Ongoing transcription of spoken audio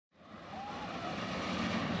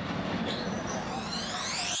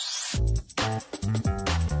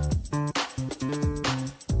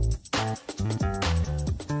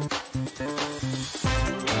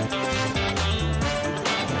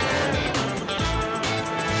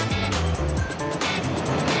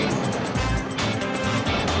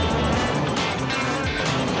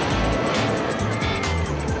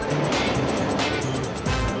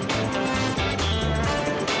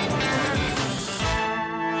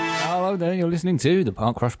Hello there, you're listening to the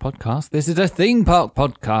Park Rush Podcast. This is a theme park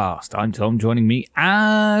podcast. I'm Tom. Joining me,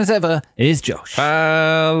 as ever, is Josh.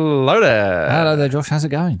 Hello there. Hello there, Josh. How's it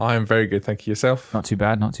going? I am very good, thank you. Yourself? Not too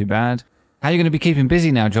bad, not too bad. How are you going to be keeping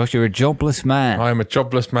busy now, Josh? You're a jobless man. I am a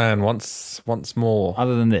jobless man once more.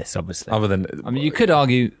 Other than this, obviously. Other than... I mean, you could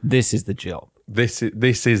argue this is the job. This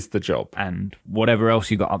is the job. And whatever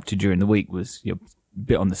else you got up to during the week was your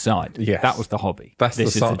bit on the side. Yes. That was the hobby. This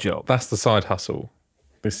is the job. That's the side hustle.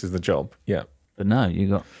 This is the job, yeah. But no, you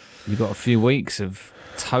got a few weeks of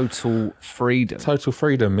total freedom. Total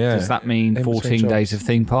freedom, yeah. Does that mean 14 days of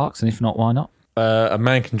theme parks? And if not, why not? A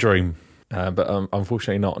man can dream, but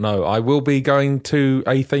unfortunately not. No, I will be going to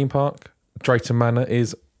a theme park. Drayton Manor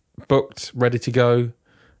is booked, ready to go.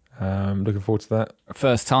 Looking forward to that.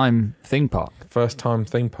 First time theme park. First time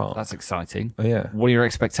theme park. That's exciting. Yeah. What are your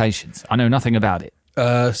expectations? I know nothing about it.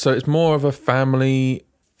 So it's more of a family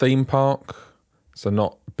theme park. So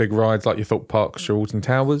not big rides like your Thorpe Park, Alton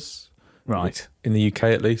Towers. Right. In the UK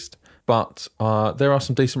at least. But there are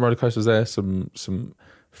some decent roller coasters there, some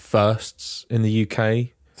firsts in the UK.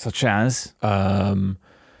 Such as? There's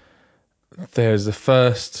the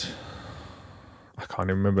first... I can't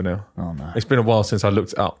even remember now. Oh, no. It's been a while since I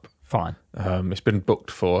looked it up. Fine. It's been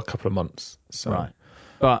booked for a couple of months. So. Right.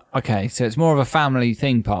 But, okay, so it's more of a family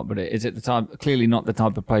theme park, but is it clearly not the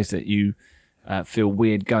type of place that you feel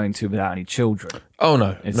weird going to without any children? Oh,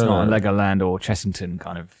 no. It's not a Legoland or Chessington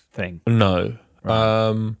kind of thing? No.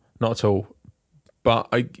 Right. Not at all.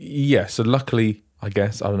 But, so luckily, I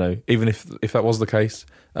guess, I don't know, even if that was the case,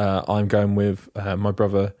 I'm going with my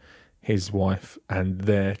brother, his wife, and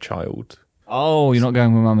their child. Oh, you're not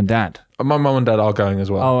going with mum and dad? My mum and dad are going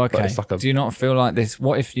as well. Oh, okay. But it's like Do you not feel like this?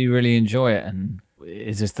 What if you really enjoy it, and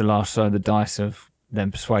is this the last throw of the dice of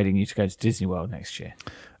them persuading you to go to Disney World next year?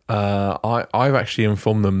 I've actually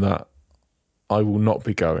informed them that I will not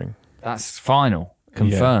be going. That's final,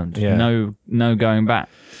 confirmed. Yeah. No going back.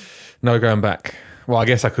 No going back. Well, I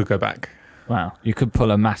guess I could go back. Wow, you could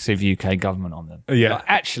pull a massive UK government on them. Yeah. But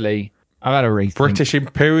actually, I've had a rethink. British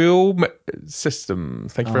Imperial System.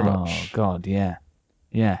 Thank you very much. Oh God, yeah.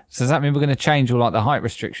 So does that mean we're going to change all like the height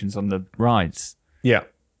restrictions on the rides? Yeah.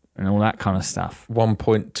 And all that kind of stuff.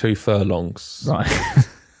 1.2 furlongs. Right.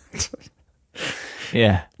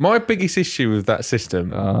 Yeah. My biggest issue with that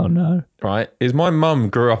system, Oh no. right, is my mum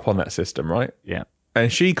grew up on that system, right? Yeah.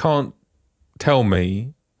 And she can't tell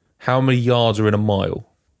me how many yards are in a mile.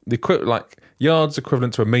 Yards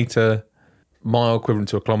equivalent to a metre, mile equivalent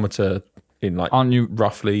to a kilometre in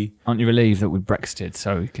roughly. Aren't you relieved that we Brexited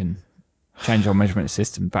so we can change our measurement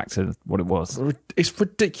system back to what it was? It's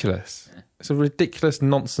ridiculous. It's a ridiculous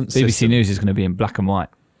nonsense BBC system. News is going to be in black and white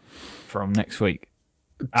from next week.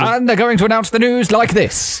 And they're going to announce the news like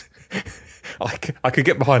this. I could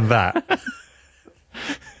get behind that.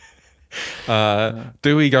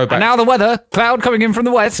 Do we go back? And now the weather, cloud coming in from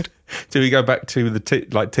the west. Do we go back to the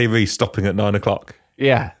TV stopping at 9 o'clock?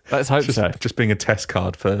 Yeah, let's hope so. Just being a test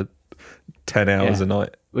card for 10 hours a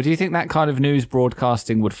night. Well, do you think that kind of news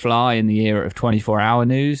broadcasting would fly in the era of 24-hour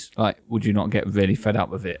news? Like, would you not get really fed up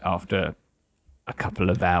with it after a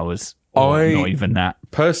couple of hours? Or not even that.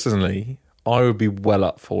 Personally, I would be well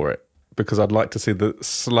up for it because I'd like to see the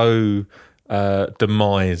slow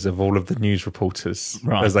demise of all of the news reporters.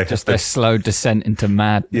 Right, as they just their slow descent into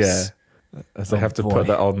madness. Yeah, as they have to put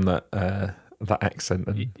that on that accent.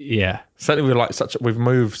 And yeah. certainly we've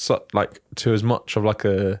moved to as much of like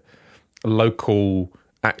a local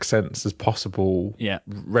accents as possible,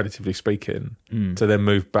 relatively speaking, to then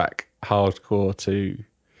move back hardcore to...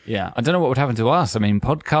 Yeah, I don't know what would happen to us. I mean,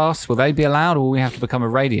 podcasts, will they be allowed or will we have to become a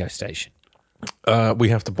radio station? We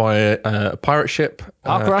have to buy a pirate ship.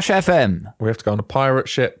 Park Rush FM. We have to go on a pirate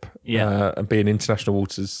ship and be in international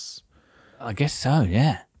waters. I guess so,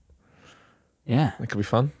 yeah. Yeah. That could be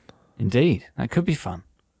fun. Indeed, that could be fun.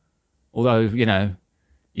 Although, you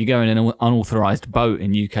go in an unauthorised boat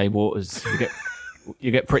in UK waters,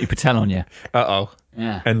 you get Priti Patel on you. Uh-oh.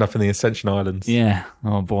 Yeah. End up in the Ascension Islands. Yeah.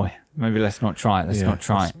 Oh, boy. Maybe let's not try it. Let's not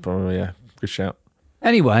try it. Probably, good shout.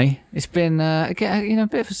 Anyway, it's been a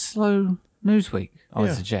bit of a slow news week, I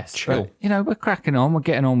would suggest. Chill. But, we're cracking on. We're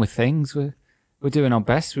getting on with things. We're doing our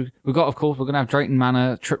best. We've got, of course, we're going to have Drayton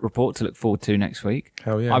Manor trip report to look forward to next week.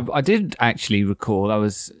 Hell yeah. I did actually recall, I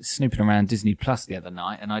was snooping around Disney Plus the other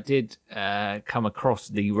night, and I did come across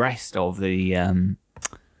the rest of the...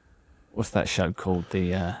 what's that show called?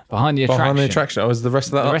 The Behind the Attraction. Behind the Attraction. Oh, is the rest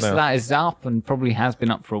of that up now? The rest of that is up and probably has been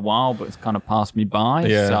up for a while, but it's kind of passed me by.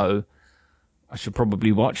 Yeah. So I should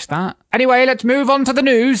probably watch that. Anyway, let's move on to the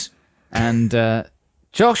news. And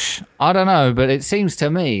Josh, I don't know, but it seems to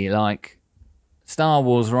me like Star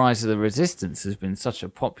Wars Rise of the Resistance has been such a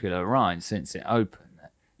popular ride since it opened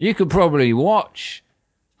that you could probably watch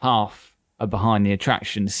half a Behind the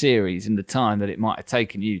Attraction series in the time that it might have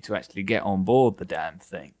taken you to actually get on board the damn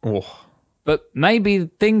thing. Oh. But maybe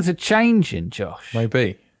things are changing, Josh.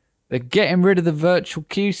 Maybe. They're getting rid of the virtual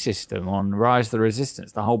queue system on Rise of the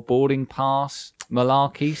Resistance. The whole boarding pass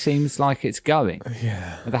malarkey seems like it's going.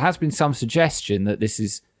 Yeah. There has been some suggestion that this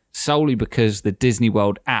is solely because the Disney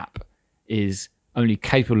World app is only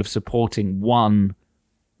capable of supporting one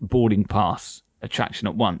boarding pass attraction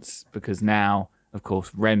at once, because now, of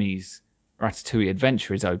course, Remy's Ratatouille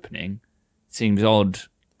Adventure is opening. It seems odd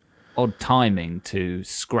timing to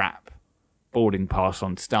scrap boarding pass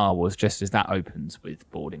on Star Wars just as that opens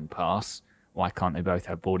with boarding pass. Why can't they both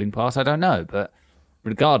have boarding pass? I don't know, but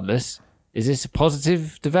regardless, is this a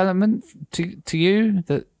positive development to you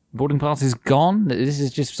that boarding pass is gone? That this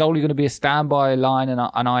is just solely going to be a standby line, and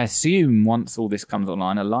I assume once all this comes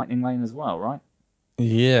online, a lightning lane as well, right?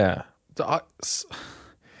 Yeah, that's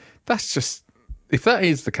just, if that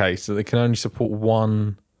is the case, that they can only support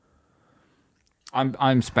one.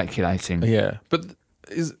 I'm speculating. Yeah, but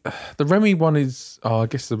is the Remy one is? Oh, I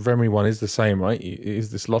guess the Remy one is the same, right? It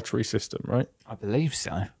is this lottery system, right? I believe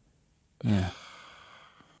so. Yeah.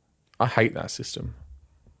 I hate that system.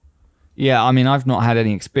 Yeah, I mean, I've not had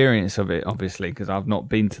any experience of it, obviously, because I've not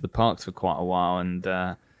been to the parks for quite a while,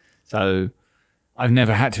 and so I've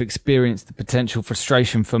never had to experience the potential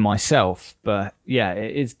frustration for myself. But yeah,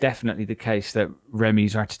 it is definitely the case that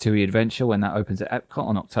Remy's Ratatouille Adventure, when that opens at Epcot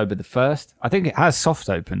on October the 1st, I think it has soft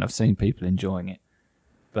opened. I've seen people enjoying it.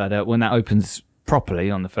 But when that opens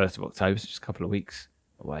properly on the 1st of October, it's just a couple of weeks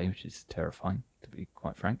away, which is terrifying, to be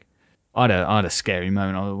quite frank. I had a scary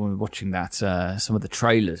moment. I was watching that some of the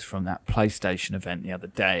trailers from that PlayStation event the other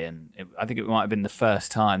day, and I think it might have been the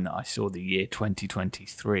first time that I saw the year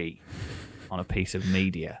 2023 on a piece of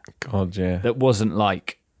media. God, yeah. That wasn't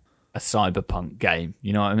like a cyberpunk game.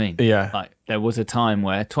 You know what I mean? Yeah. Like there was a time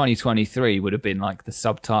where 2023 would have been like the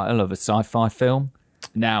subtitle of a sci-fi film.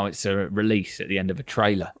 Now it's a release at the end of a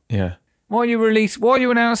trailer. Yeah. Why are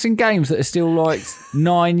you announcing games that are still like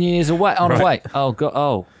 9 years away? Oh, Right. wait. Oh,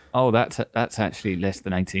 God. Oh, that's actually less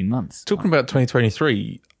than 18 months. Talking about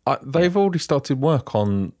 2023, they've already started work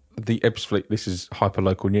on the Ebbsfleet. This is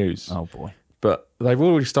hyper-local news. Oh, boy. But they've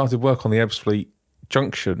already started work on the Ebbsfleet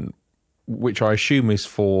Junction, which I assume is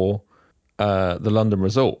for the London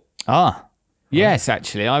Resort. Ah, yes,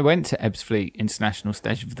 actually. I went to Ebbsfleet International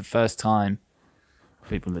Station for the first time.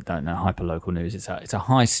 People that don't know hyperlocal news, it's a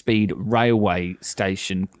high-speed railway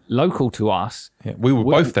station local to us. Yeah, we were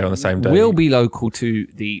both there on the same day. Will be local to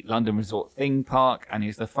the London Resort theme park, and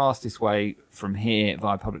is the fastest way from here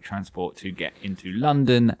via public transport to get into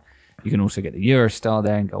London. You can also get the Eurostar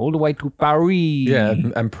there and go all the way to Paris. Yeah,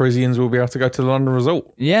 and Parisians will be able to go to the London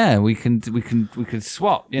Resort. Yeah, we can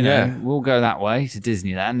swap. You know, Yeah. We'll go that way to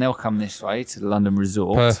Disneyland. They'll come this way to the London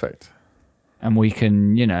Resort. Perfect. And we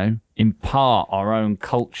can, impart our own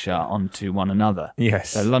culture onto one another.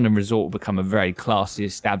 Yes. So London Resort will become a very classy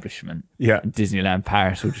establishment. Yeah. And Disneyland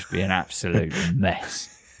Paris will just be an absolute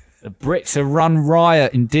mess. The Brits are run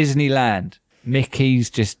riot in Disneyland. Mickey's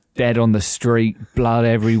just dead on the street, blood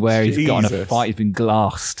everywhere. He's got in a Jesus. fight. He's been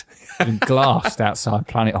glassed. Outside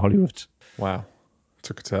Planet Hollywood. Wow.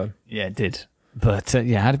 Took a turn. Yeah, it did. But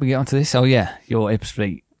how did we get onto this? Oh, yeah. Your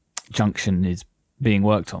Ebbsfleet Junction is being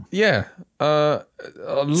worked on. Yeah. So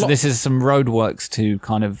this is some roadworks to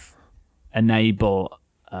kind of enable,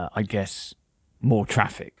 I guess, more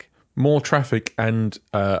traffic. More traffic and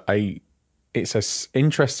it's a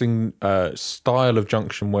interesting style of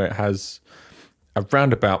junction where it has a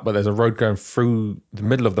roundabout, but there's a road going through the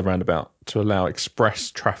middle of the roundabout to allow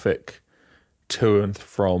express traffic to and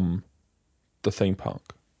from the theme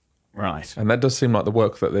park. Right. And that does seem like the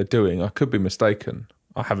work that they're doing. I could be mistaken.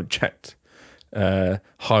 I haven't checked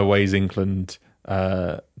Highways England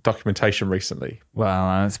documentation recently.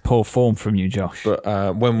 Well, that's poor form from you, Josh.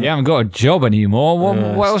 But when you haven't got a job anymore.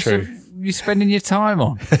 What else true. are you spending your time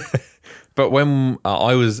on? But when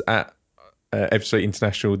I was at Ebbsfleet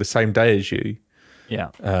International the same day as you,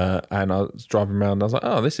 yeah, and I was driving around, and I was like,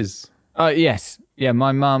 "Oh, this is." Yes, yeah.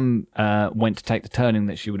 My mum went to take the turning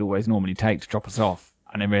that she would always normally take to drop us off,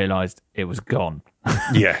 and then realised it was gone.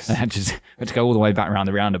 Yes, I had to go all the way back around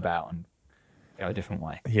the roundabout and go a different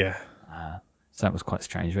way. Yeah. So that was quite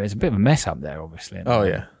strange. But it's a bit of a mess up there, obviously. Oh,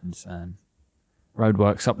 yeah. It's,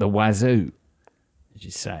 roadworks up the wazoo, as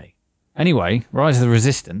you say. Anyway, Rise of the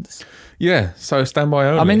Resistance. Yeah, so standby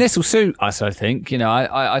only. I mean, this will suit us, I think.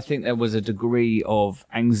 I think there was a degree of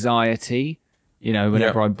anxiety,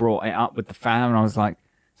 whenever I brought it up with the fam. And I was like,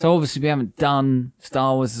 so obviously we haven't done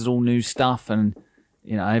Star Wars, is all new stuff. And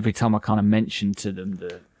every time I kind of mentioned to them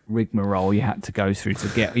the rigmarole you had to go through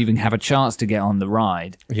to even have a chance to get on the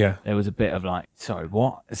ride. Yeah. There was a bit of like, sorry,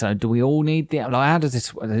 what? So do we all need how does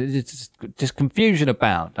this, it's just confusion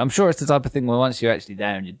about. I'm sure it's the type of thing where once you're actually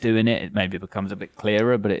there and you're doing it, it maybe becomes a bit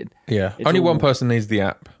clearer, but only one person needs the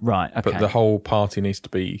app. Right. Okay. But the whole party needs to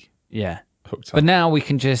be hooked up. But now we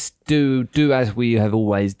can just do as we have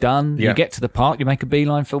always done. You get to the park, you make a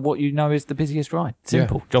beeline for what you know is the busiest ride.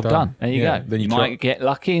 Simple. Job done. There you go. Then you might get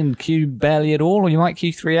lucky and queue barely at all, or you might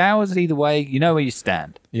queue 3 hours. Either way, you know where you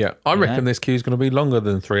stand. Yeah. I reckon this queue is going to be longer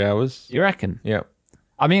than 3 hours. You reckon? Yeah.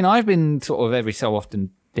 I mean, I've been sort of every so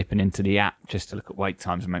often dipping into the app just to look at wait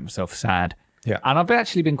times and make myself sad. Yeah. And I've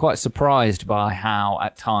actually been quite surprised by how,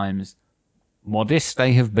 at times, modest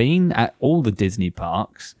they have been at all the Disney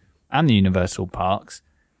parks and the Universal parks.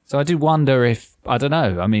 So I do wonder if, I don't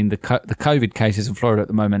know, I mean, the COVID cases in Florida at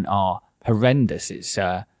the moment are horrendous. It's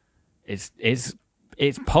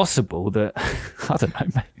possible that, I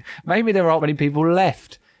don't know, maybe there aren't many people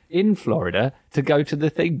left in Florida to go to the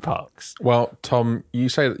theme parks. Well, Tom, you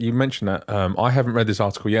mentioned that. I haven't read this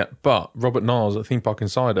article yet, but Robert Niles at Theme Park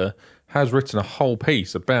Insider has written a whole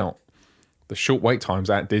piece about the short wait times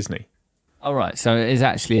at Disney. All right, so it is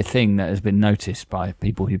actually a thing that has been noticed by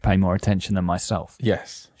people who pay more attention than myself.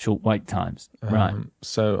 Yes. Short wait times, right.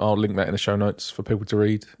 So I'll link that in the show notes for people to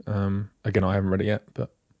read. Again, I haven't read it yet,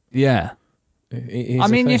 but... Yeah. I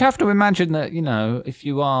mean, you'd have to imagine that, if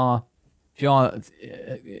you are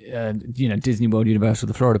Disney World, Universal,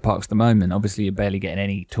 the Florida parks at the moment, obviously you're barely getting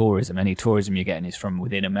any tourism. Any tourism you're getting is from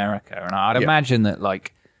within America. And I'd imagine that,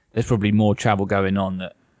 there's probably more travel going on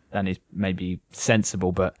than is maybe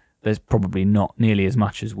sensible, but there's probably not nearly as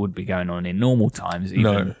much as would be going on in normal times,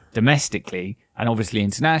 even domestically. And obviously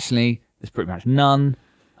internationally, there's pretty much none.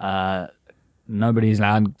 Nobody's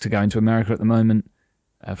allowed to go into America at the moment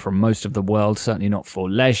from most of the world, certainly not for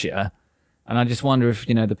leisure. And I just wonder if,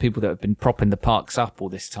 the people that have been propping the parks up all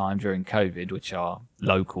this time during COVID, which are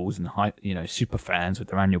locals and, super fans with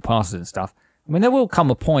their annual passes and stuff, I mean, there will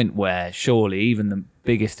come a point where surely even the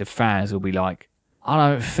biggest of fans will be like,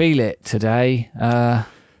 I don't feel it today. And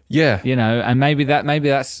maybe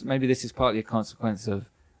this is partly a consequence of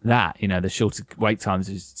that. The shorter wait times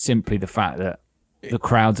is simply the fact that the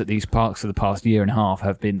crowds at these parks for the past year and a half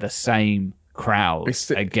have been the same crowd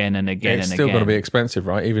again and again. It's still going to be expensive,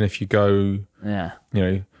 right? Even if you go,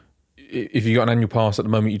 if you got an annual pass at the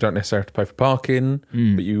moment, you don't necessarily have to pay for parking,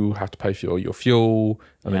 but you have to pay for your fuel,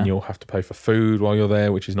 and then you'll have to pay for food while you're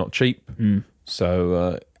there, which is not cheap.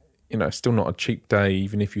 So, it's still not a cheap day,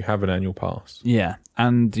 even if you have an annual pass. Yeah.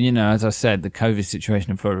 And, as I said, the COVID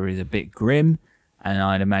situation in Florida is a bit grim, and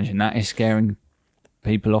I'd imagine that is scaring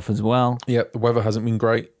people off as well. Yeah, the weather hasn't been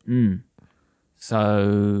great.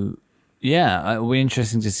 So, yeah, it'll be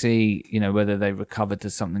interesting to see, whether they recover to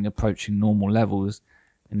something approaching normal levels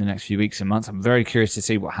in the next few weeks and months. I'm very curious to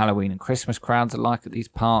see what Halloween and Christmas crowds are like at these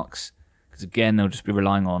parks, because, again, they'll just be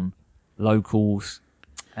relying on locals.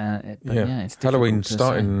 It's Halloween's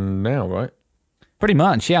starting now, right? Pretty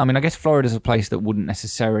much, yeah. I mean, I guess Florida's a place that wouldn't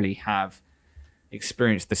necessarily have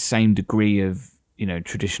experienced the same degree of,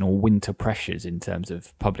 traditional winter pressures in terms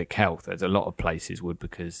of public health as a lot of places would,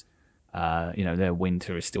 because, their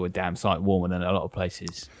winter is still a damn sight warmer than a lot of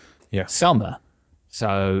places. Yeah. Summer.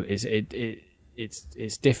 So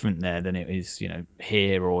it's different there than it is,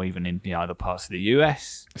 here or even in the other parts of the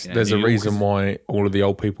US. There's a reason why all of the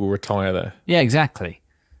old people retire there. Yeah, exactly.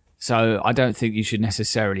 So I don't think you should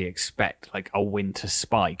necessarily expect a winter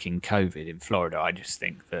spike in COVID in Florida. I just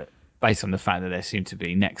think that based on the fact that there seem to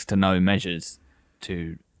be next to no measures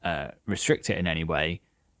to restrict it in any way,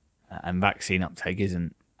 and vaccine uptake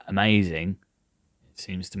isn't amazing, it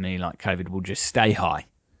seems to me like COVID will just stay high.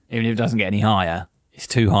 Even if it doesn't get any higher, it's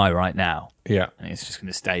too high right now. Yeah. And it's just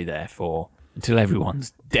going to stay there until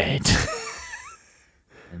everyone's dead.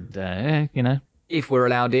 And, if we're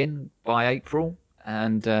allowed in by April,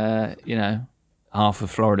 and, half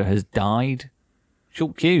of Florida has died.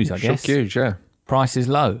 Short queues, I guess. Short queues, yeah. Price is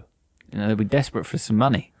low. They'll be desperate for some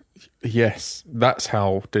money. Yes, that's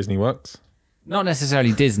how Disney works. Not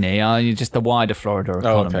necessarily Disney, just the wider Florida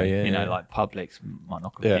economy. Okay, like Publix might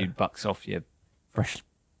knock a few bucks off your fresh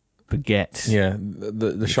baguettes. Yeah,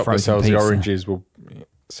 the shop that sells the oranges will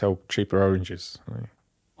sell cheaper oranges.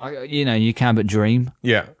 You can but dream.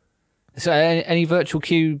 Yeah. So, any virtual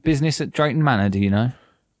queue business at Drayton Manor? Do you know?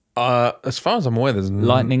 As far as I'm aware, there's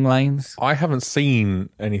lightning lanes. I haven't seen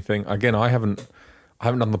anything. Again, I haven't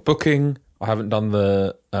done the booking. I haven't done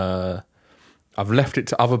the. I've left it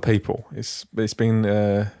to other people. It's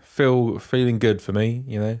been feeling good for me.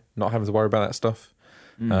 Not having to worry about that stuff.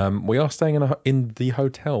 We are staying in the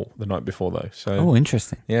hotel the night before, though. So, oh,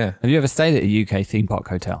 interesting. Yeah. Have you ever stayed at a UK theme park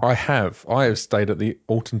hotel? I have. I have stayed at the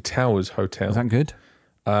Alton Towers Hotel. Is that good?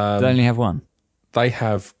 Do they only have one? They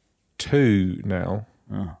have two now.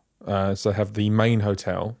 Oh. So they have the main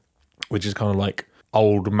hotel, which is kind of like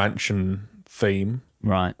old mansion theme.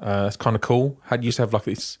 Right. It's kind of cool. Used to have like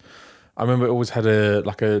this. I remember it always had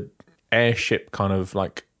a airship kind of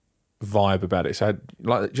like vibe about it. So it had,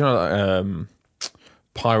 like, do you know,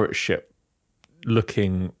 pirate ship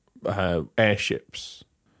looking airships.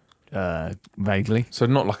 Vaguely. So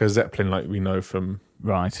not like a Zeppelin like we know from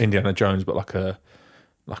Indiana Jones, but like a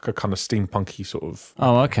kind of steampunky sort of.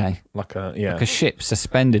 Oh, okay. Like a ship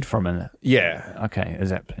suspended from it. Yeah. Okay, a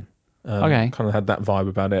Zeppelin. Okay. Kind of had that vibe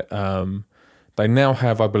about it. They now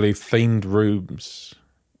have, I believe, themed rooms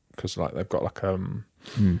because like they've got like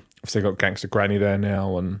they've got Gangster Granny there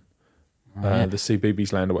now and the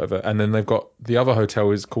CBeebies Land or whatever, and then they've got the other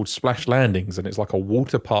hotel is called Splash Landings and it's like a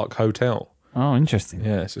water park hotel. Oh, interesting.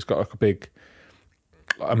 Yeah, so it's got like a big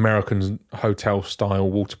American hotel style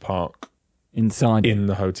water park inside in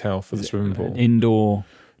the hotel for the swimming pool. Indoor?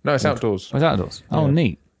 No, it's outdoors. Oh, it's outdoors. Oh,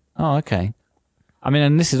 neat. Oh, okay. I mean,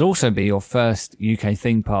 and this has also be your first UK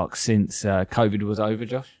theme park since COVID was over,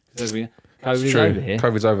 Josh. COVID is over here.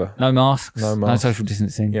 COVID's over. No masks. No social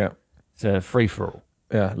distancing. Yeah. It's a free for all.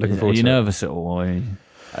 Yeah, looking forward to it. Are you nervous at all?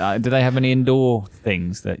 Do they have any indoor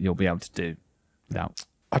things that you'll be able to do without?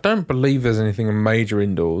 I don't believe there's anything major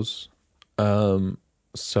indoors,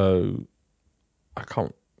 so I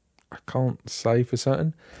can't say for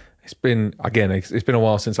certain. It's been a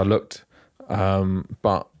while since I looked,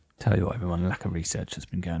 but tell you what, everyone, lack of research that's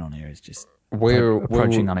been going on here is just we're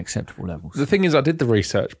approaching unacceptable levels. The thing is, I did the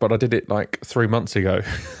research, but I did it like 3 months ago,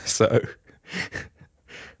 so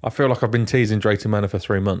I feel like I've been teasing Drayton Manor for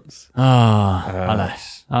 3 months.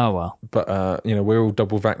 Alas. Oh well. But we're all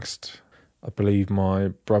double vaxxed. I believe my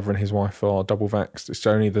brother and his wife are double vaxxed. It's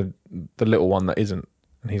only the little one that isn't.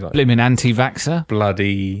 And he's like... Blimmin' anti-vaxxer?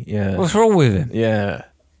 Bloody, yeah. What's wrong with him? Yeah.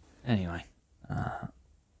 Anyway,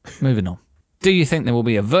 moving on. Do you think there will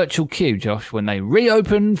be a virtual queue, Josh, when they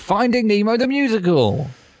reopen Finding Nemo the musical?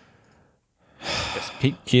 Just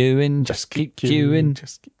keep queuing, just keep queuing.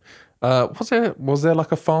 Was there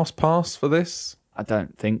like a fast pass for this? I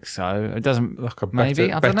don't think so. It doesn't. Like a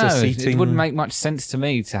maybe I don't know. Seating. It wouldn't make much sense to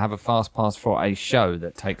me to have a fast pass for a show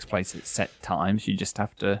that takes place at set times. You just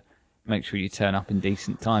have to make sure you turn up in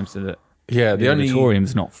decent time so that the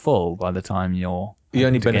auditorium's not full by the time you're. The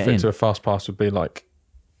only benefit to a fast pass would be like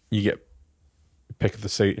you get pick of the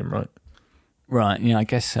seating, right? Right. Yeah, I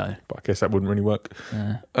guess so. But I guess that wouldn't really work.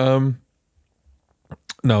 No,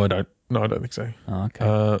 I don't. No, I don't think so. Oh,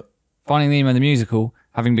 okay. Finding Nemo the musical,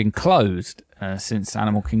 having been closed since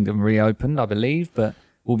Animal Kingdom reopened, I believe, but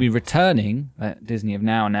will be returning, Disney have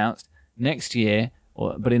now announced, next year,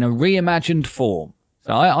 but in a reimagined form.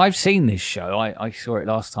 So I've seen this show. I saw it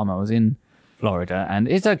last time I was in Florida, and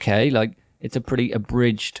it's okay. Like, it's a pretty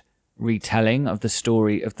abridged retelling of the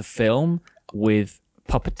story of the film with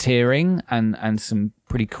puppeteering and some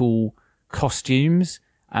pretty cool costumes.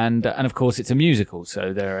 And of course, it's a musical,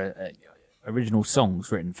 so there are original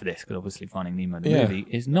songs written for this, because obviously Finding Nemo the movie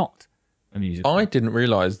is not a musical. I didn't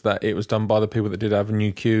realise that it was done by the people that did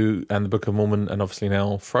Avenue Q and The Book of Mormon and obviously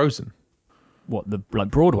now Frozen. What, like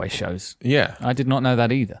Broadway shows? Yeah. I did not know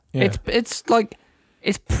that either. Yeah.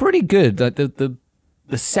 It's pretty good. Like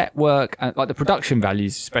the set work, and like the production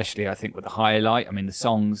values especially, I think, were the highlight. I mean, the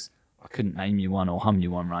songs, I couldn't name you one or hum you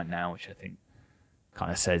one right now, which I think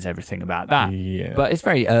kind of says everything about that. Yeah. But it's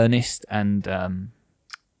very earnest and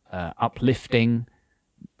uplifting.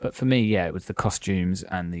 But for me, it was the costumes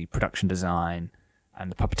and the production design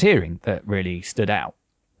and the puppeteering that really stood out.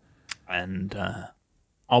 And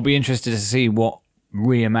I'll be interested to see what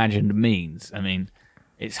reimagined means. I mean,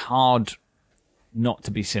 it's hard not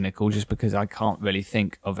to be cynical just because I can't really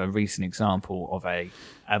think of a recent example of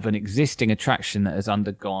an existing attraction that has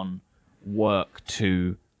undergone work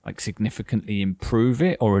to like significantly improve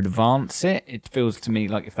it or advance it. It feels to me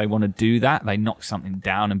like if they want to do that, they knock something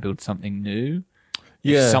down and build something new.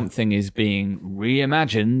 Yeah. If something is being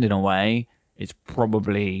reimagined in a way, it's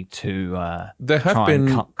probably to try and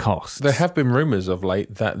cut costs. There have been rumours of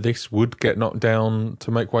late that this would get knocked down to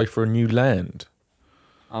make way for a new land.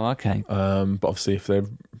 Oh, okay. But obviously if they're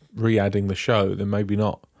re-adding the show, then maybe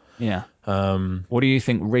not. Yeah. What do you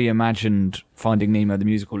think reimagined Finding Nemo the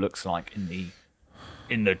musical looks like in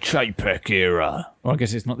the Chapek era? Well, I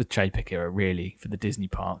guess it's not the Chapek era really for the Disney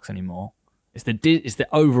parks anymore. It's the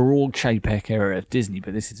overall Chapek era of Disney,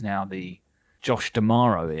 but this is now the Josh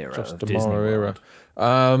D'Amaro era of Disney World.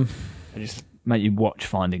 I I just make you watch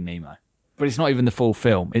Finding Nemo. but it's not even the full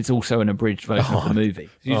film. It's also an abridged version of the movie.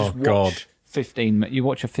 So you just watch 15. You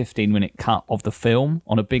watch a 15-minute cut of the film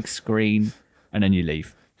on a big screen, and then you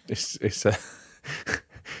leave. It's it's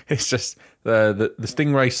just the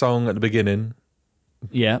Stingray song at the beginning.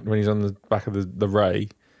 Yeah, when he's on the back of the ray.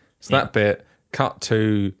 So that bit cut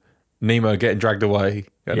to Nemo getting dragged away.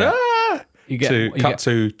 Going, cut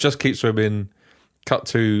to just keep swimming. Cut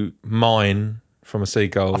to mine from a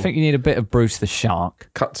seagull. I think you need a bit of Bruce the Shark.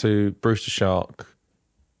 Cut to Bruce the Shark.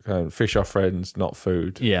 Fish are friends, not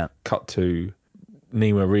food. Yeah. Cut to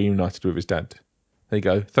Nemo reunited with his dad. There you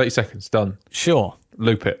go. 30 seconds, done. Sure.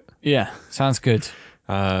 Loop it. Yeah, sounds good.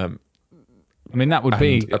 I mean, that would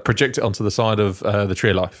be... project it onto the side of the Tree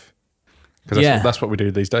of Life. Because that's what we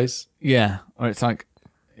do these days. Yeah. Or it's like...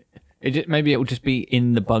 maybe it will just be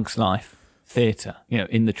in the Bug's Life theatre,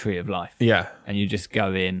 in the Tree of Life. Yeah. And you just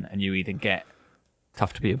go in and you either get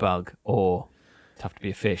Tough to Be a Bug or Tough to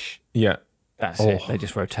Be a Fish. Yeah. That's it. They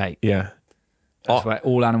just rotate. Yeah. That's where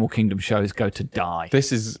all Animal Kingdom shows go to die.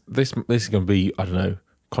 This is going to be, I don't know,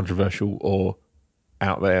 controversial or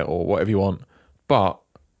out there or whatever you want. But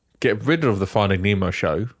get rid of the Finding Nemo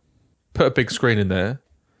show, put a big screen in there,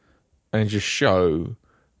 and just show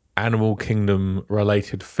Animal Kingdom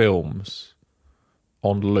related films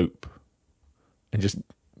on loop. And just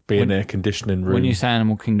be in air conditioning room. When you say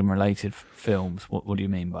Animal Kingdom related films, what do you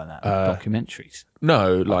mean by that? Documentaries?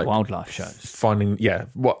 No, like wildlife shows.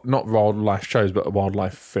 Not wildlife shows, but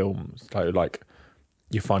wildlife films. So like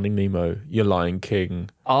your Finding Nemo, your Lion King,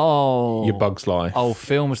 your Bug's Life. Oh,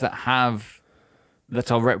 films that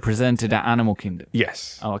are represented at Animal Kingdom.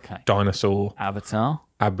 Yes. Oh, okay. Dinosaur. Avatar,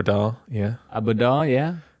 yeah.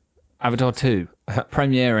 Avatar 2,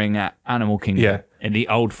 premiering at Animal Kingdom. Yeah. In the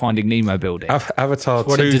old Finding Nemo building. Avatar 2.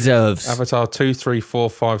 What it deserves. Avatar 2, 3, 4,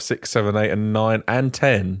 5, 6, 7, 8, and 9, and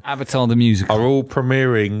 10. Avatar the musical. Are all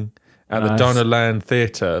premiering at the Dinoland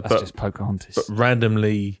Theatre. That's just Pocahontas. But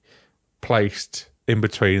randomly placed in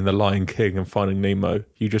between the Lion King and Finding Nemo.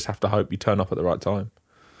 You just have to hope you turn up at the right time.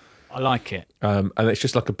 I like it. And it's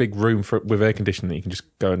just like a big room with air conditioning that you can just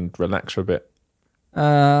go and relax for a bit.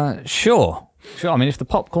 Sure. I mean, if the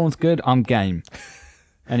popcorn's good, I'm game.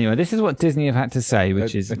 Anyway, this is what Disney have had to say,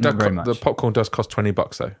 which is not very much. The popcorn does cost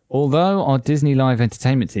 $20 though. Although our Disney Live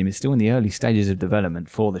Entertainment team is still in the early stages of development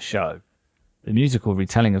for the show, the musical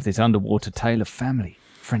retelling of this underwater tale of family,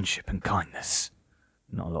 friendship and kindness,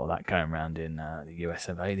 not a lot of that going around in the US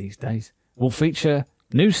of A these days, will feature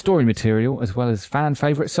new story material as well as fan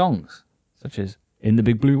favourite songs, such as In the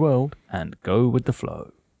Big Blue World and Go With The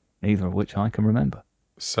Flow, neither of which I can remember.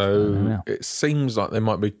 So it seems like they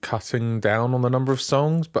might be cutting down on the number of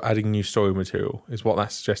songs, but adding new story material is what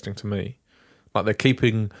that's suggesting to me. Like they're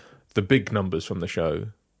keeping the big numbers from the show,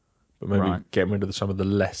 but maybe getting rid of some of the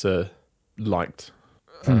lesser liked,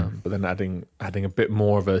 but then adding a bit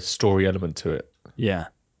more of a story element to it. Yeah.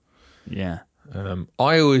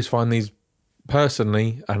 I always find these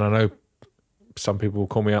personally, and I know some people will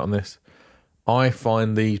call me out on this, I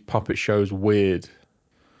find these puppet shows weird.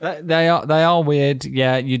 They are weird.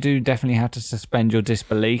 Yeah, you do definitely have to suspend your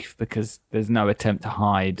disbelief because there's no attempt to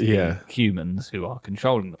hide the humans who are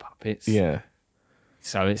controlling the puppets. Yeah.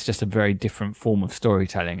 So it's just a very different form of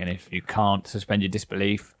storytelling. And if you can't suspend your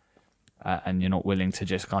disbelief and you're not willing to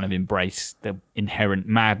just kind of embrace the inherent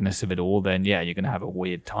madness of it all, then you're going to have a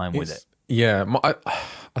weird time with it. Yeah.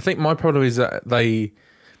 I think my problem is that they,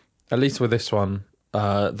 at least with this one,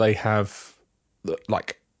 they have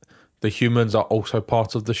like... The humans are also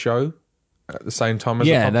part of the show at the same time as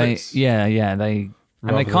the puppets.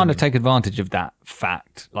 They kind of take advantage of that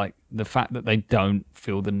fact, like the fact that they don't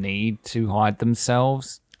feel the need to hide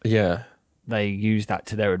themselves. Yeah. They use that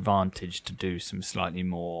to their advantage to do some slightly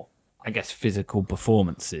more, I guess, physical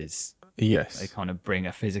performances. Yes. They kind of bring a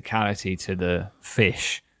physicality to the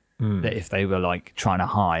fish that if they were like trying to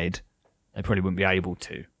hide, they probably wouldn't be able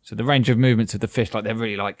to. So the range of movements of the fish, like they're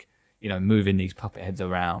really like, moving these puppet heads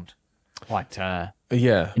around. Quite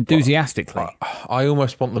enthusiastically. I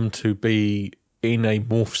almost want them to be in a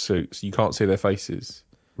morph suit so you can't see their faces.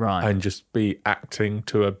 Right. And just be acting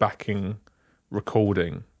to a backing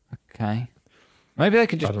recording. Okay. Maybe they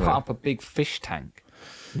could just put up a big fish tank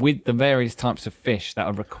with the various types of fish that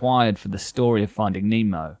are required for the story of Finding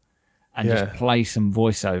Nemo and just play some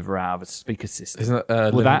voiceover out of a speaker system. Isn't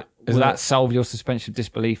that, will that solve your suspension of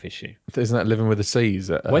disbelief issue? Isn't that Living with the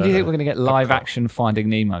Seas? When do you think we're going to get live action Finding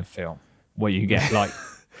Nemo film? Where you get like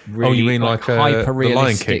really you mean like hyper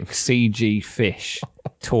realistic CG fish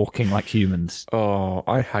talking like humans. Oh,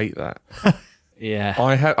 I hate that. Yeah.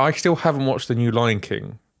 I still haven't watched the new Lion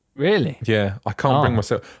King. Really? Yeah, I can't bring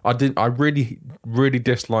myself. I really, really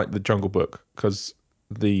dislike the Jungle Book because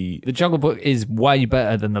the Jungle Book is way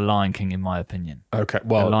better than The Lion King, in my opinion. okay,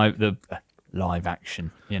 well, The live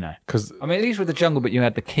action, because I mean, at least with the Jungle Book, you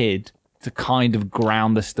had the kid to kind of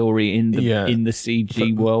ground the story in the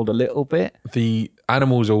CG world a little bit. the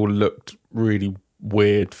animals all looked really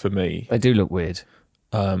weird for me, They do look weird.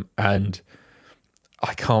 and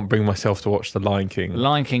I can't bring myself to watch The Lion King. The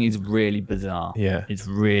Lion King is really bizarre. Yeah. It's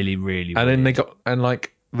really, really And weird. then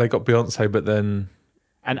they got Beyonce, but then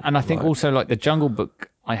And I think also like the Jungle Book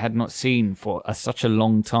I had not seen for such a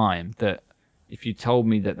long time that if you told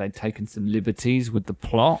me that they'd taken some liberties with the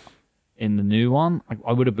plot in the new one,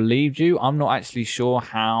 I would have believed you. I'm not actually sure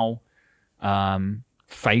how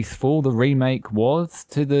faithful the remake was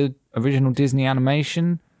to the original Disney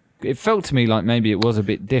animation. It felt to me like maybe it was a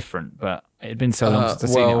bit different, but it had been so long since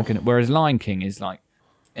I've seen it. Whereas Lion King is like,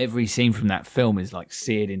 every scene from that film is like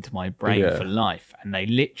seared into my brain for life, and they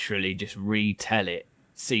literally just retell it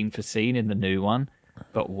scene for scene in the new one,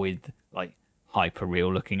 but with like hyper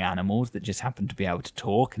real looking animals that just happen to be able to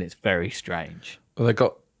talk, and it's very strange. well, they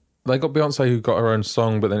got Beyonce, who got her own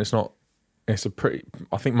song, but then it's not. It's a pretty.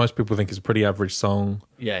 I think most people think it's a pretty average song.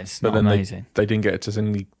 Yeah, it's But not then amazing. they didn't get it to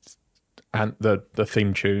sing the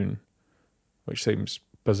theme tune, which seems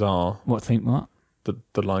bizarre. What theme? What?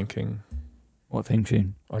 The Lion King, What theme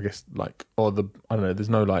tune? I guess, like, or I don't know. There's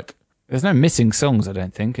no like. There's no missing songs, I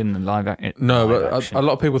don't think, in the live action. No, but a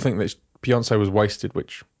lot of people think that Beyonce was wasted,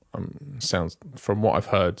 which sounds, from what I've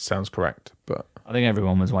heard, sounds correct. But I think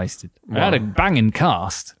everyone was wasted. They had a banging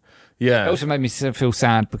cast. yeah, It also made me feel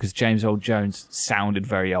sad because James Earl Jones sounded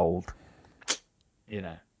very old.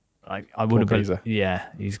 Like I would have been. geezer. Yeah,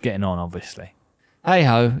 he's getting on, obviously. Hey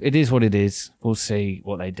ho, it is what it is. We'll see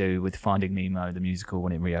what they do with Finding Nemo, the musical,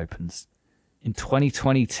 when it reopens in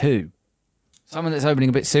 2022. Something that's opening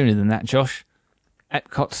a bit sooner than that, Josh.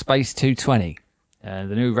 Epcot Space 220, the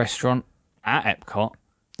new restaurant at Epcot.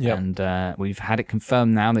 Yep. And we've had it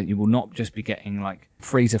confirmed now that you will not just be getting like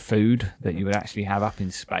freezer food that you would actually have up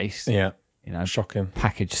in space. yeah, Shocking. shocking.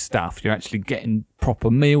 Packaged stuff. You're actually getting proper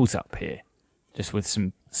meals up here, just with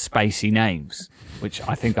some spacey names, which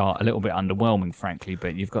I think are a little bit underwhelming, frankly,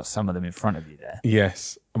 but you've got some of them in front of you there.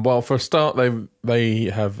 Yes. Well, for a start, they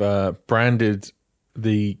have branded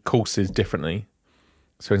the courses differently.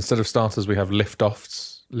 So instead of starters, we have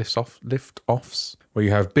lift-offs, where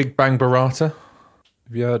you have Big Bang Burrata.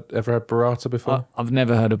 Have you ever had burrata before? I've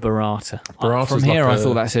never heard of burrata. Burrata's From here, like I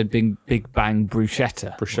thought that said Big Bang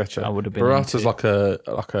bruschetta. Bruschetta. I would have been. Burrata's into.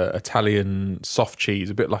 like a Italian soft cheese,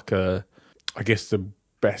 a bit like I guess the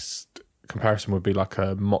best comparison would be like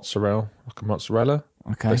a mozzarella.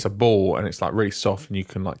 Okay. It's a ball and it's like really soft, and you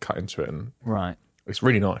can like cut into it, and Right. it's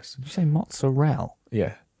really nice. Did you say mozzarella?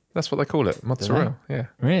 Yeah, that's what they call it, mozzarella. Yeah,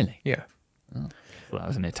 Really? yeah. Well, that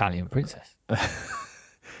was an Italian princess.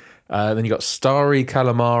 Then you got Starry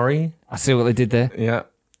Calamari. I see what they did there. Yeah.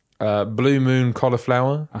 Blue Moon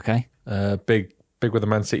Cauliflower. Okay. Big with the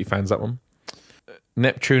Man City fans, that one.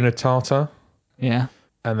 Neptuna Tartar. Yeah.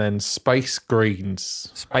 And then Space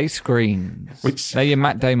Greens. Space greens. Which- They're your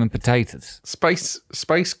Matt Damon potatoes.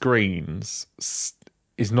 Space Greens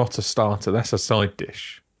is not a starter. That's a side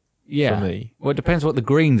dish. Yeah. For me. Well, it depends what the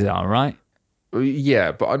greens are, right?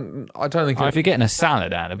 Yeah, but I don't think... If you're getting a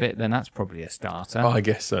salad out of it, then that's probably a starter. I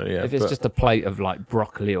guess so, yeah. If it's just a plate of like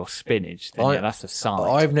broccoli or spinach, then that's a side.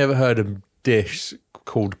 I've never heard of a dish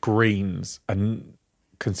called greens and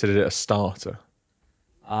considered it a starter.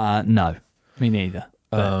 No, me neither.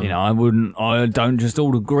 But, I don't just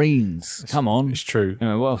order greens. Come on. It's true.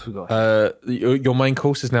 Anyway, what else we got? Your main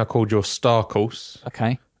course is now called your star course.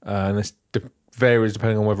 Okay. And this varies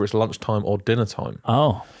depending on whether it's lunchtime or dinner time.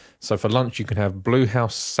 Oh, So for lunch, you can have Blue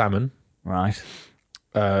House salmon, right.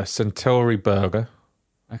 Centauri burger,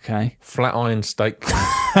 Okay. flat iron steak.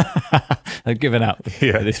 They've given up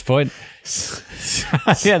Yeah. at this point.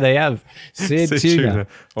 Yeah, they have. Seared tuna.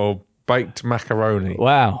 or baked macaroni.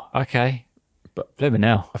 Wow. Okay. But Blimey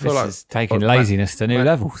now. I feel This like- is taking or laziness to new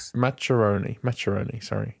levels. Macaroni,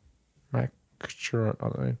 sorry. Macaroni, I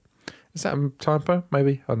don't know. Is that a typo?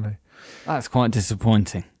 Maybe? I don't know. That's quite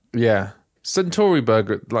disappointing. Yeah. Centauri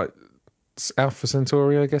burger, like Alpha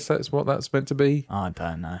Centauri, I guess that's what that's meant to be. I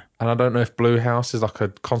don't know. And I don't know if Blue House is like a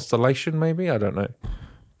constellation, maybe. I don't know.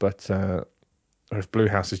 But or if Blue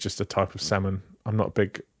House is just a type of salmon. I'm not a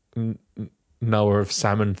big knower of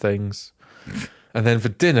salmon things. And then for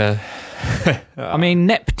dinner... I mean,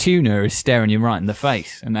 Neptuna is staring you right in the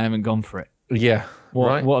face and they haven't gone for it. Yeah.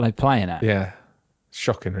 What are they playing at? Yeah.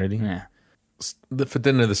 Shocking, really. Yeah. For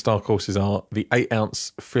dinner, the star courses are the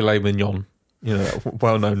 8-ounce filet mignon, that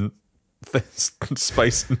well-known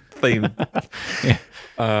space theme.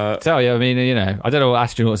 Tell you, I mean, I don't know what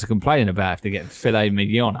astronauts are complaining about if they get filet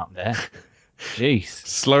mignon up there. Jeez.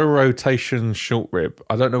 Slow rotation short rib.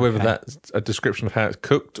 I don't know whether that's a description of how it's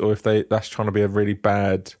cooked or if that's trying to be a really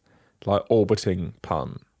bad, like, orbiting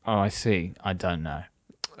pun. Oh, I see. I don't know.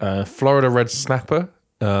 Florida red snapper.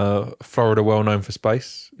 Florida well known for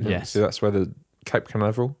space. Yes. See, that's where the Cape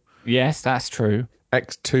Canaveral. Yes, that's true.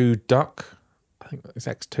 X2 duck. I think it's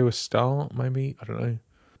X2 a star, maybe. I don't know.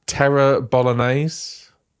 Terra bolognese.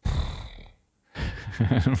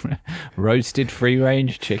 Roasted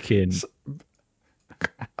free-range chicken.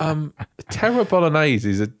 Terra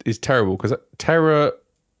bolognese is terrible because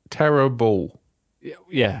terrible.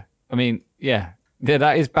 Yeah, I mean, yeah,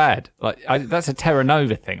 that is bad. Like that's a Terra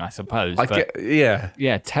Nova thing, I suppose.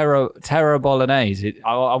 Yeah, Terra bolognese.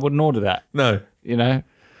 I wouldn't order that. No,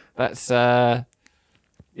 that's that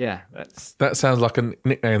sounds like a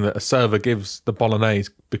nickname that a server gives the bolognese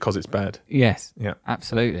because it's bad. Yes, yeah,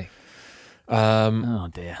 absolutely. Oh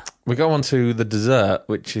dear. We go on to the dessert,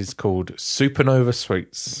 which is called Supernova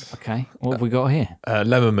Sweets. Okay, what have we got here?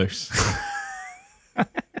 Lemon mousse.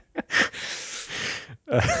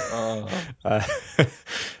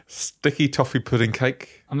 Sticky toffee pudding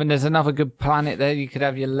cake. I mean, there's another good planet there. You could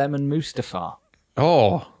have your lemon Mustafar.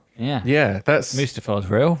 Oh, yeah. That's Mustafar's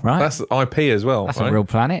real, right? That's IP as well. That's right? a real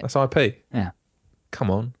planet. That's IP. Yeah.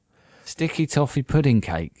 Come on. Sticky toffee pudding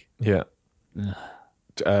cake. Yeah.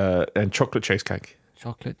 And chocolate cheesecake.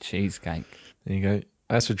 Chocolate cheesecake. There you go.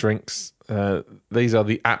 As for drinks, these are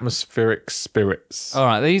the atmospheric spirits. All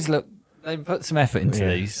right, they put some effort into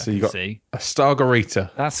these. So you got a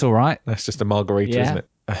Stargarita. That's all right. That's just a margarita, isn't it?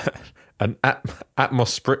 An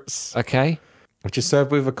Atmos Spritz. Okay. Which is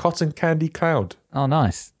served with a cotton candy cloud. Oh,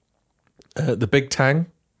 nice. The Big Tang.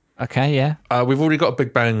 Okay, yeah. We've already got a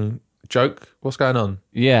Big Bang joke. What's going on?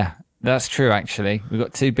 Yeah, that's true, actually. We've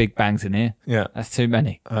got 2 Big Bangs in here. Yeah. That's too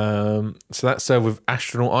many. So that's served with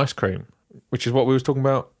astronaut ice cream, which is what we was talking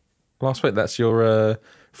about last week. That's your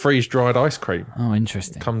freeze-dried ice cream. Oh,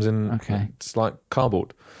 interesting. It comes in, it's like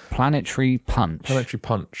cardboard. Planetary Punch. Planetary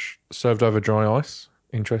Punch, served over dry ice.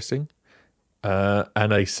 Interesting.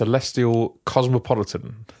 And a Celestial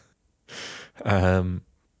Cosmopolitan.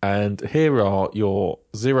 And here are your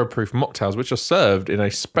zero-proof mocktails, which are served in a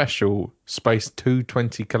special Space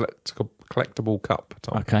 220 collectible cup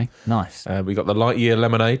type. Okay, nice. We got the Lightyear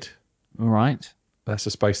Lemonade. All right. That's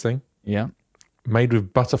a space thing. Yeah. Made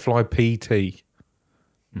with butterfly pea tea.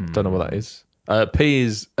 Don't know what that is. P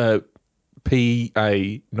is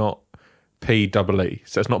P-A, not P-double-E.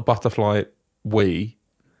 So it's not butterfly wee.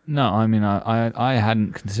 No, I mean, I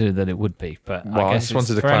hadn't considered that it would be, but Well, I guess just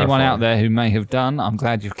wanted to for anyone clarify. out there who may have done, I'm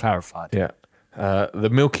glad you've clarified. Yeah. The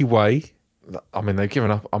Milky Way. I mean, they've given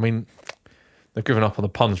up. They've given up on the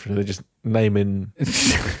puns, really. They're just naming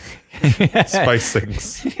space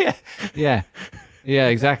things. Yeah,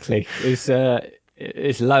 exactly.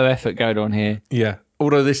 It's low effort going on here. Yeah.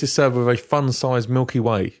 Although this is served with a fun-sized Milky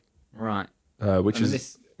Way. Right. Which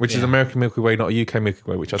is American Milky Way, not a UK Milky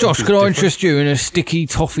Way. Which I Josh, think is could I different. interest you in a sticky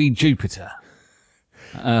toffee Jupiter?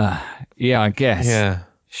 Yeah, I guess. Yeah.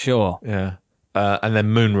 Sure. Yeah. And then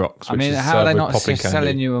Moon Rocks. Which I mean, is how are they served with not popping just candy.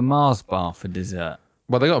 selling you a Mars bar for dessert?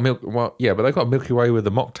 Well, they got but they got a Milky Way with a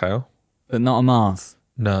mocktail. But not a Mars.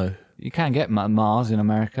 No. You can get Mars in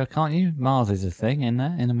America, can't you? Mars is a thing in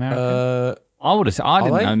there in America. I would have said I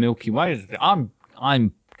didn't know Milky Way is a thing.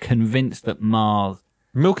 I'm convinced that Mars.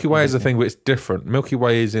 Milky Way is a thing, but it's different. Milky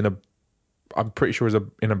Way is I'm pretty sure is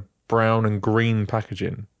in a brown and green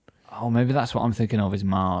packaging. Oh, maybe that's what I'm thinking of is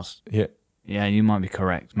Mars. Yeah. Yeah, you might be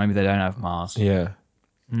correct. Maybe they don't have Mars. Yeah.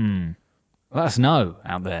 Let us know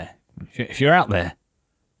out there. If you're out there,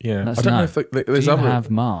 Yeah. let us I don't know know. if there's Do you other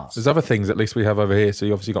have Mars? there's other things at least we have over here. So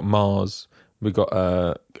you obviously got Mars. We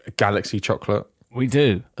got Galaxy chocolate. We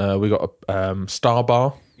do. We got a Star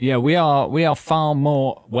Bar. Yeah, we are far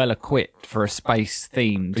more well equipped for a space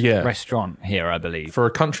themed restaurant here, I believe. For a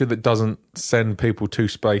country that doesn't send people to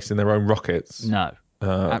space in their own rockets. No,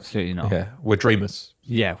 absolutely not. Yeah, we're dreamers.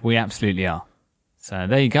 Yeah, we absolutely are. So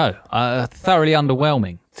there you go. Thoroughly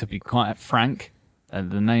underwhelming, to be quite frank. The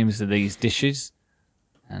names of these dishes,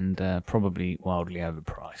 and probably wildly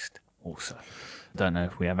overpriced. Also, don't know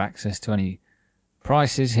if we have access to any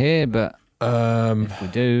prices here, but if we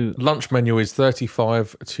do, Lunch menu is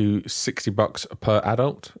 $35 to $60 per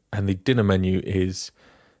adult, and the dinner menu is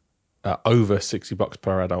over $60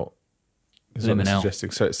 per adult. Is what I'm suggesting.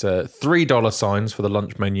 So it's $3 signs for the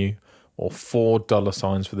lunch menu or $4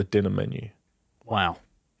 signs for the dinner menu. wow.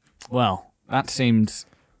 Well, that seems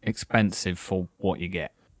expensive for what you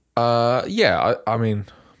get. Yeah, I mean,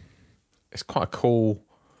 it's quite a cool.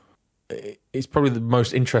 it's probably the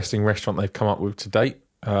most interesting restaurant they've come up with to date.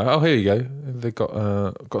 Here you go. They've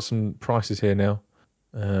got some prices here now.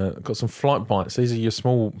 Got some flight bites. These are your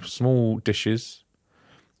small dishes.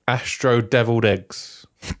 Astro deviled eggs.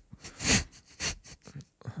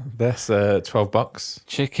 That's $12.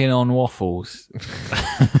 Chicken on waffles.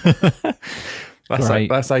 That's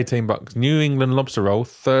 $18. New England lobster roll,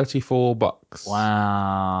 $34.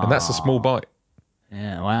 Wow. And that's a small bite.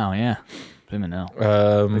 Yeah, wow, yeah. Blimmin' hell.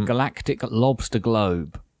 The Galactic Lobster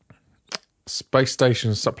Globe. Space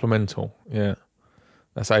Station Supplemental. Yeah.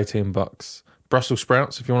 That's $18. Brussels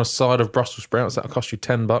sprouts. If you want a side of Brussels sprouts, that'll cost you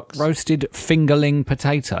 $10. Roasted fingerling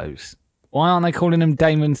potatoes. Why aren't they calling them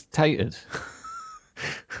Damon's taters?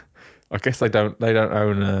 I guess they don't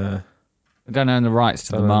own they don't own the rights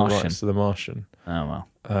to the Martian. Oh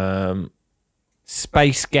well.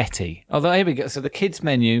 Space Getty. Oh, here we go. So the kids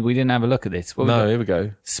menu, we didn't have a look at this. Here we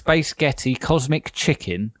go. Space Getty, Cosmic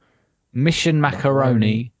Chicken, Mission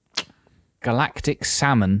Macaroni, Galactic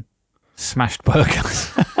Salmon, Smashed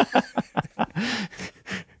Burgers.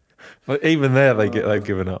 But even there, they've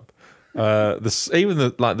given up. The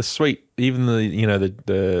sweet, even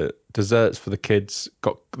the desserts for the kids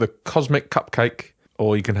got the Cosmic Cupcake,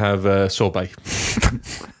 or you can have sorbet.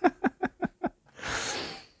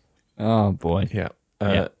 Oh boy! Yeah.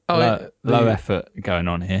 Low effort going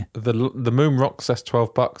on here. The Moon Rocks, that's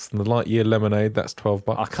 $12, and the Lightyear Lemonade, that's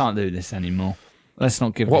 $12. I can't do this anymore. Let's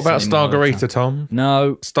not give. What about Stargarita, Tom?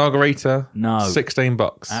 No. Stargarita. No.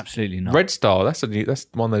 $16. Absolutely not. Red Star. That's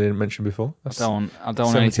one they didn't mention before. I don't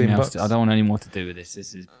want anything else. I don't want any more to do with this.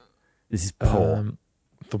 This is poor.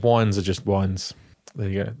 The wines are just wines. There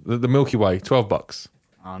you go. The Milky Way, $12.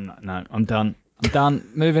 Oh, no, I'm done.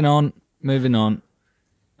 Moving on.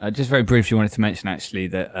 Just very briefly, wanted to mention actually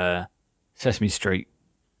that Sesame Street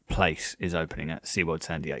Place is opening at SeaWorld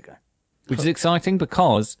San Diego, which is exciting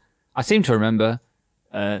because I seem to remember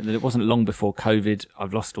that it wasn't long before COVID.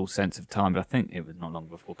 I've lost all sense of time, but I think it was not long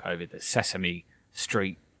before COVID that Sesame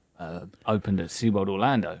Street opened at SeaWorld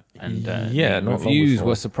Orlando, and the reviews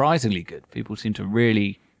were surprisingly good. People seem to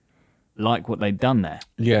really like what they'd done there.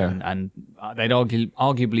 Yeah, and they'd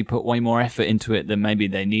arguably put way more effort into it than maybe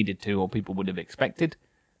they needed to or people would have expected.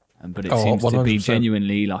 But it seems 100%. To be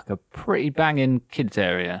genuinely like a pretty banging kids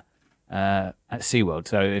area at SeaWorld.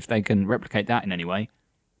 So if they can replicate that in any way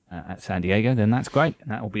at San Diego, then that's great.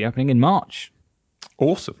 And that will be opening in March.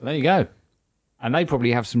 Awesome. So there you go. And they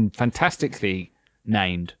probably have some fantastically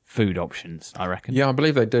named food options, I reckon. Yeah, I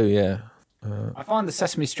believe they do, yeah. I find the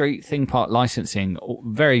Sesame Street theme park licensing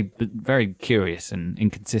very, very curious and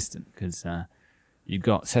inconsistent because you've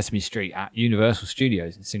got Sesame Street at Universal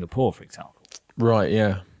Studios in Singapore, for example. Right,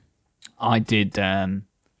 yeah. I did the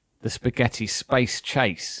Spaghetti Space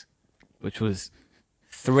Chase, which was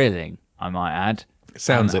thrilling, I might add.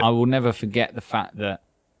 Sounds it. I will never forget the fact that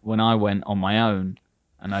when I went on my own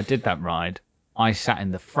and I did that ride, I sat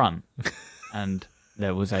in the front and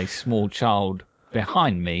there was a small child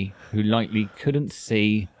behind me who likely couldn't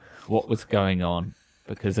see what was going on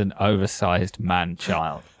because an oversized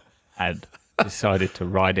man-child had decided to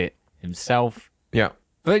ride it himself. Yeah.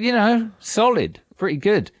 But, solid, pretty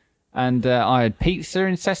good. And I had pizza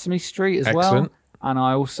in Sesame Street as Excellent. well. And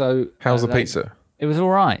I also... How's the pizza? It was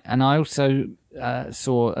all right. And I also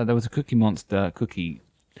saw there was a Cookie Monster cookie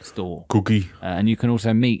store. Cookie. And you can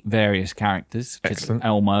also meet various characters. Excellent.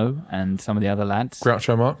 Elmo and some of the other lads.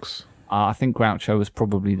 Groucho Marx? I think Groucho was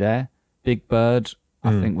probably there. Big Bird,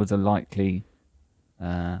 I think, was a likely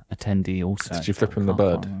attendee also. Did you flip him the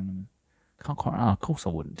bird? Can't quite... Oh, of course I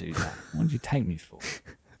wouldn't do that. What did you take me for?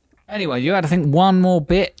 Anyway, you had, I think, one more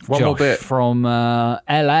bit, Josh, from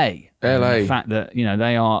LA. The fact that,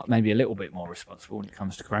 they are maybe a little bit more responsible when it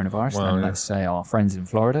comes to coronavirus than, let's say, our friends in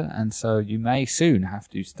Florida. And so you may soon have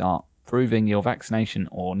to start proving your vaccination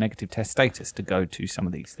or negative test status to go to some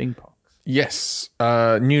of these theme parks. Yes.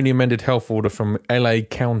 Newly amended health order from LA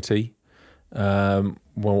County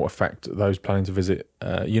will affect those planning to visit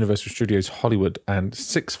Universal Studios Hollywood and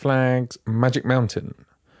Six Flags Magic Mountain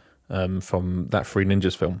from that Three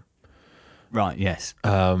Ninjas film. Right, yes.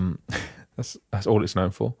 That's all it's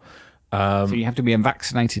known for. So you have to be a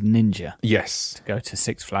vaccinated ninja. Yes. To go to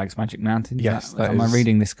Six Flags Magic Mountain? Yes. Am I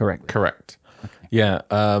reading this correctly? Correct. Okay. Yeah.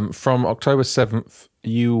 From October 7th,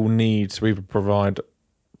 you will need to either provide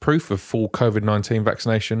proof of full COVID-19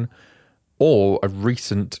 vaccination or a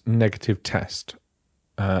recent negative test.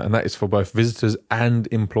 And that is for both visitors and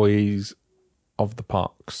employees of the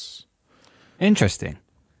parks. Interesting.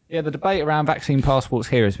 Yeah, the debate around vaccine passports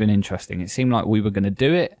here has been interesting. It seemed like we were going to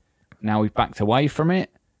do it. Now we've backed away from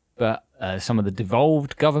it. But some of the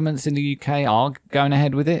devolved governments in the UK are going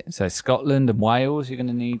ahead with it. So Scotland and Wales, you're going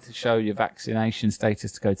to need to show your vaccination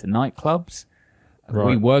status to go to nightclubs. Right.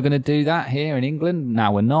 We were going to do that here in England.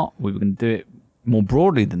 Now we're not. We were going to do it more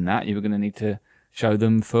broadly than that. You were going to need to show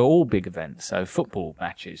them for all big events, so football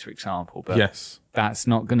matches, for example. But yes, that's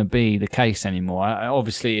not going to be the case anymore.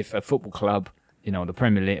 Obviously, if a football club, the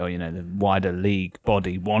Premier League or the wider league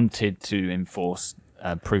body wanted to enforce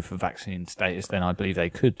proof of vaccine status, then I believe they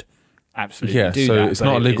could absolutely do that. Yeah, so it's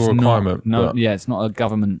not a legal requirement. It's not a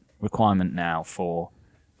government requirement now for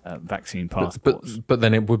vaccine passports. But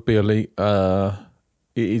then it would be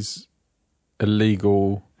it is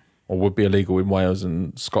illegal, or would be illegal in Wales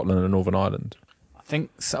and Scotland and Northern Ireland. I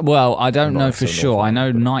think so. Well, I don't know for sure. I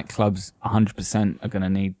know nightclubs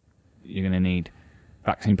 100% you're going to need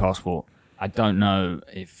vaccine passport. I don't know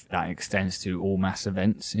if that extends to all mass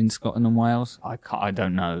events in Scotland and Wales. I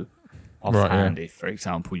don't know offhand if, for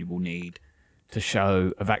example, you will need to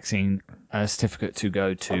show a vaccine certificate to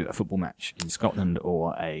go to a football match in Scotland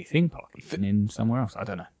or a theme park even in somewhere else. I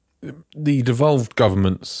don't know. The devolved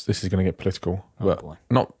governments, this is going to get political, but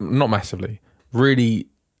not massively. Really,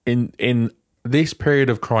 in this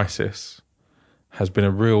period of crisis has been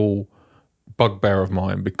a real bugbear of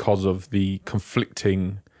mine because of the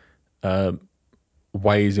conflicting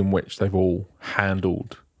ways in which they've all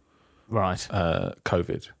handled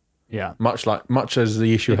COVID. Yeah, much as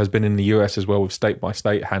the issue has been in the US as well, with state by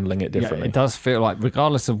state handling it differently. Yeah, it does feel like,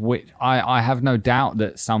 regardless of which, I have no doubt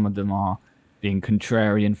that some of them are being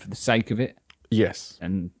contrarian for the sake of it. Yes,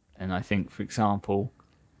 and I think, for example,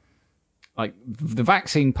 like the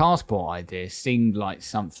vaccine passport idea seemed like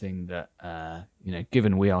something that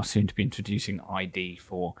given we are soon to be introducing ID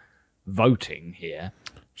for voting here,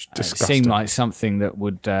 it seemed like something that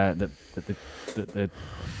would that the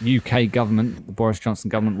UK government, the Boris Johnson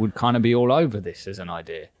government, would kind of be all over this as an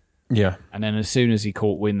idea. Yeah. And then as soon as he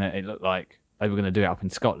caught wind that it looked like they were going to do it up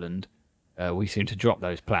in Scotland, we seemed to drop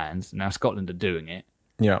those plans. Now Scotland are doing it.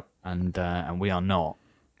 Yeah. And we are not.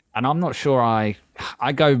 And I'm not sure I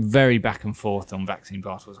go very back and forth on vaccine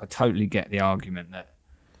passports. I totally get the argument that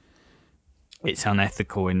it's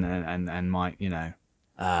unethical and might, we've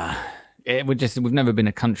never been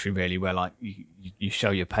a country really where like you show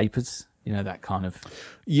your papers, that kind of thing.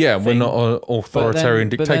 We're not an authoritarian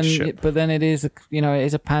dictatorship. But then it is it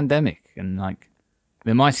is a pandemic, and like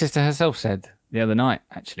my sister herself said the other night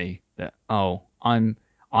actually that I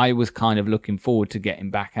was kind of looking forward to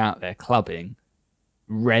getting back out there clubbing,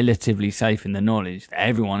 relatively safe in the knowledge that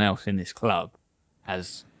everyone else in this club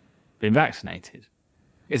has been vaccinated.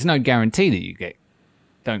 It's no guarantee that you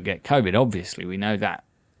don't get COVID, obviously, we know that.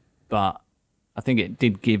 But I think it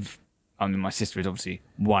did give, my sister is obviously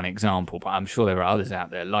one example, but I'm sure there are others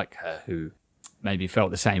out there like her who maybe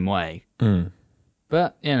felt the same way. Mm.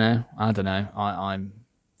 But, I don't know.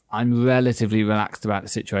 I'm relatively relaxed about the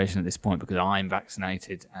situation at this point because I'm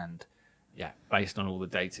vaccinated, and based on all the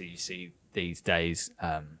data you see these days,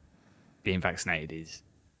 being vaccinated is,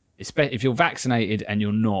 if you're vaccinated and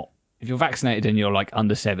you're like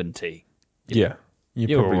under 70, you're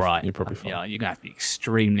all right. You're probably fine. You're going to have to be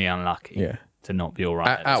extremely unlucky to not be all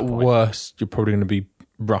right. At worst, you're probably going to be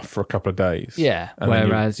rough for a couple of days. Yeah.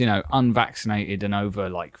 Whereas, unvaccinated and over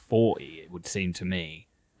like 40, it would seem to me,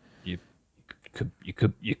 you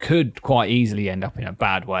could quite easily end up in a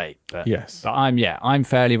bad way. But, yes. But I'm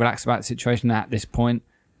fairly relaxed about the situation at this point.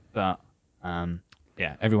 But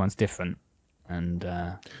everyone's different. And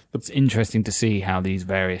it's interesting to see how these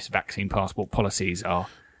various vaccine passport policies are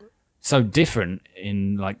so different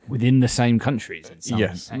in within the same countries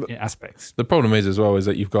in some aspects. The problem is as well is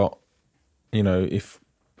that you've got, if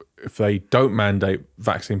they don't mandate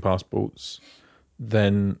vaccine passports,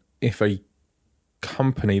 then if a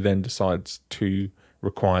company then decides to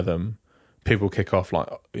require them, people kick off like,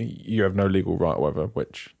 you have no legal right or whatever,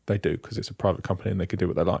 which they do because it's a private company and they can do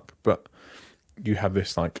what they like. But you have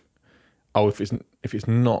this if it's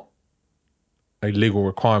not a legal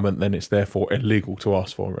requirement, then it's therefore illegal to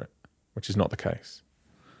ask for it, which is not the case.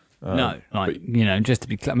 Just to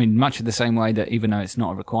be clear, much of the same way that even though it's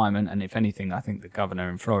not a requirement, and if anything, I think the governor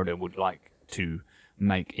in Florida would like to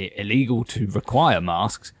make it illegal to require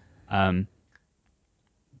masks.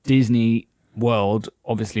 Disney World,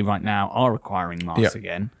 obviously right now, are requiring masks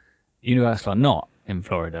again. Universal are not in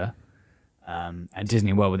Florida. And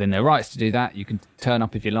Disney World within their rights to do that. You can turn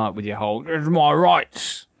up if you like with your whole, it's my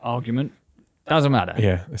rights argument. Doesn't matter.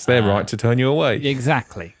 Yeah, it's their right to turn you away.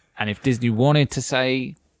 Exactly. And if Disney wanted to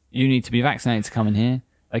say, you need to be vaccinated to come in here,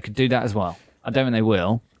 they could do that as well. I don't think they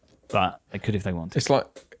will, but they could if they wanted.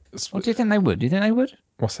 What do you think they would? Do you think they would?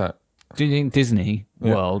 What's that? Do you think Disney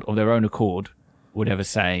World, of their own accord, would ever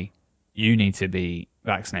say, you need to be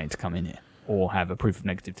vaccinated to come in here or have a proof of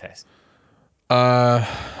negative test?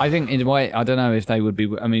 I think in a way, I don't know if they would be.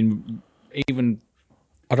 I mean, even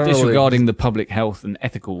I don't disregarding the public health and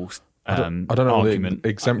ethical I don't know argument, what the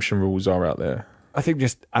exemption rules are out there. I think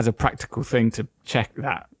just as a practical thing to check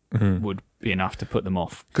that would be enough to put them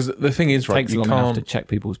off. Because the thing is, right, it takes long enough to check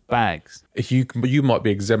people's bags. You might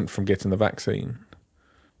be exempt from getting the vaccine,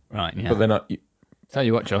 right? Yeah, but then tell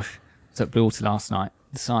you what, Josh, I was at Bilter last night.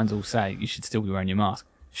 The signs all say you should still be wearing your mask.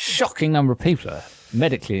 Shocking number of people are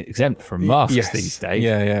medically exempt from masks these days.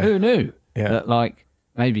 Yeah. Who knew? Yeah. That like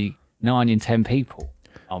maybe 9 in 10 people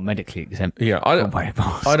are medically exempt. Yeah, I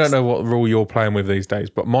don't know what rule you're playing with these days,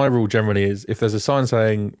 but my rule generally is if there's a sign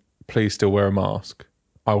saying please still wear a mask,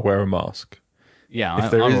 I'll wear a mask. Yeah, I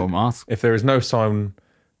wear a mask. If there is no sign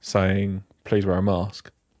saying please wear a mask,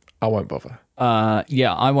 I won't bother.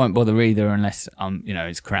 Yeah, I won't bother either unless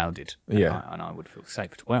it's crowded. And I would feel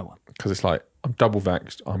safe to wear one. Because it's like I'm double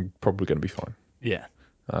vaxxed, I'm probably going to be fine. Yeah,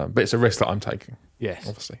 but it's a risk that I'm taking. Yes,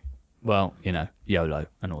 obviously. Well, YOLO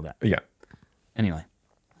and all that. Yeah. Anyway,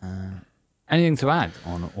 anything to add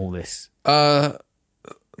on all this? No,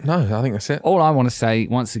 I think that's it. All I want to say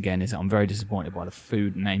once again is that I'm very disappointed by the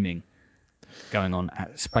food naming going on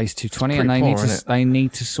at Space 220, and they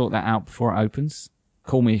need to sort that out before it opens.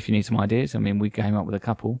 Call me if you need some ideas. I mean, we came up with a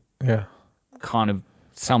couple. Yeah. Kind of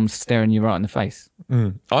some staring you right in the face.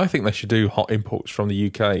 I think they should do hot imports from the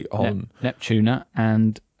UK on Neptuna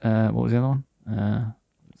and what was the other one?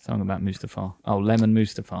 Something about Mustafar. Oh, lemon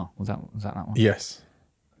Mustafar. Was that one? Yes.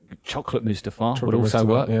 Chocolate Mustafar would also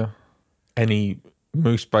work. Yeah. Any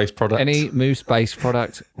mousse-based product. Any mousse-based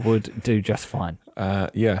product would do just fine.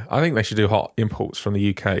 Yeah, I think they should do hot imports from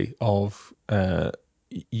the UK of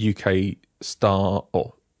UK star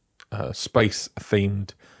or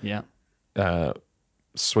space-themed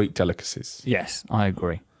sweet delicacies. Yes, I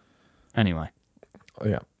agree. Anyway.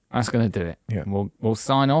 Yeah. That's going to do it. Yeah. We'll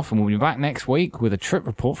sign off and we'll be back next week with a trip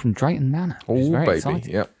report from Drayton Manor. Oh, baby.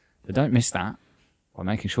 Exciting. Yep. So don't miss that by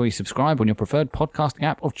making sure you subscribe on your preferred podcasting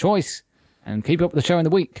app of choice and keep up with the show in the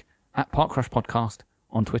week at Park Crush Podcast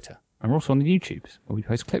on Twitter. And we're also on the YouTubes where we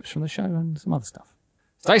post clips from the show and some other stuff.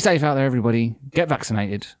 Stay safe out there, everybody. Get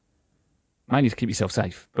vaccinated. Mainly to keep yourself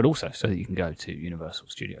safe, but also so that you can go to Universal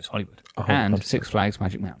Studios Hollywood and Six Flags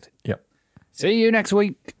Magic Mountain. Yep. See you next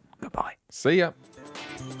week. Goodbye. See ya.